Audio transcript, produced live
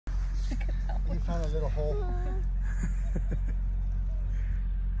found a little hole.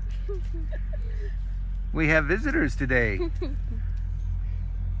 We have visitors today.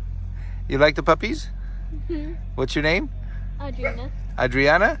 You like the puppies? Mm-hmm. What's your name? Adriana.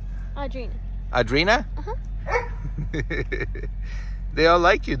 Adriana? Adriana. Adrina? Uh-huh. They all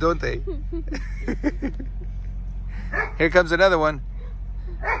like you, don't they? Here comes another one.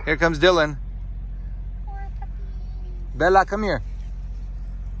 Here comes Dylan. Bella, come here.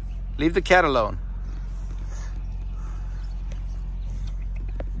 Leave the cat alone.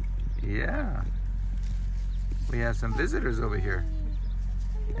 Yeah. We have some visitors over here.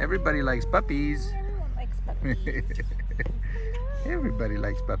 Everybody likes puppies. Everyone likes puppies. Everybody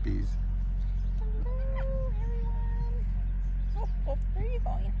likes puppies. Oh, there you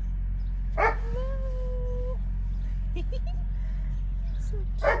go. So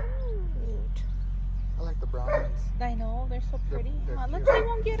cute. I like the brown ones. I know, they're so pretty. They're Look, cute. he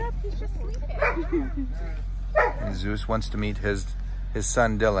won't get up. He's just sleeping. And Zeus wants to meet his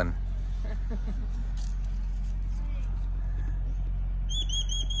son Dylan.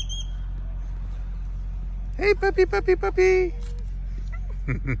 Hey, puppy, puppy, puppy.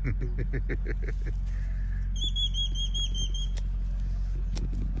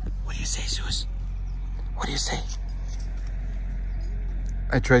 What do you say, Zeus? What do you say?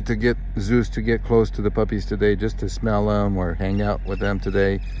 I tried to get Zeus to get close to the puppies today just to smell them or hang out with them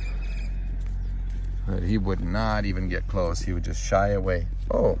today. But he would not even get close. He would just shy away.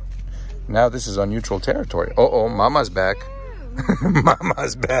 Oh, now this is on neutral territory. Uh-oh, Mama's back.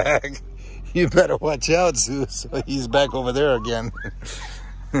 Mama's back. You better watch out, Zeus. He's back over there again.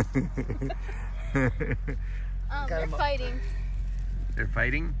 They're fighting. They're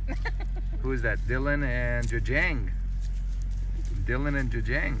fighting? Who is that? Dylan and Jajang. Dylan and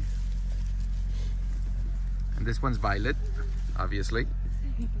Jajang. And this one's Violet, obviously.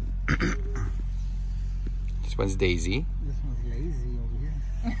 This one's Daisy. This one's lazy over here.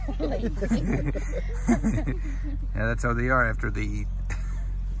 Lazy. Yeah, that's how they are after they eat.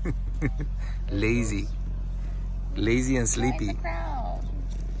 Lazy. Lazy and sleepy.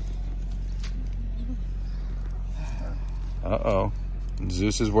 Uh-oh.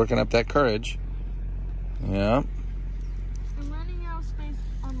 Zeus is working up that courage. Yeah. I'm running out of space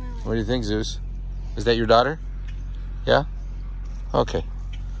on my leg. What do you think, Zeus? Is that your daughter? Yeah? Okay.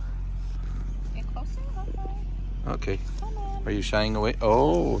 Get closer. Okay. Come on. Are you shying away?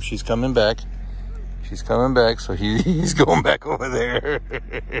 Oh, she's coming back. She's coming back, so he's going back over there.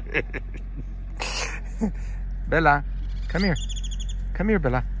 Bella, come here. Come here,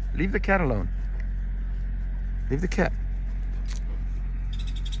 Bella. Leave the cat alone. Leave the cat.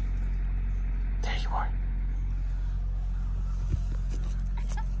 There you are.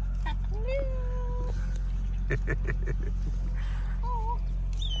 Oh.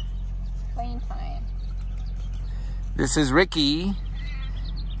 Playing time. This is Ricky.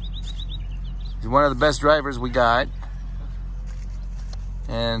 He's one of the best drivers we got.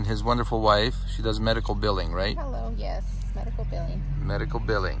 And his wonderful wife. She does medical billing, right? Hello, yes. Medical billing. Medical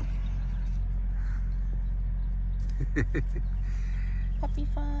billing. Puppy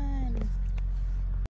fun.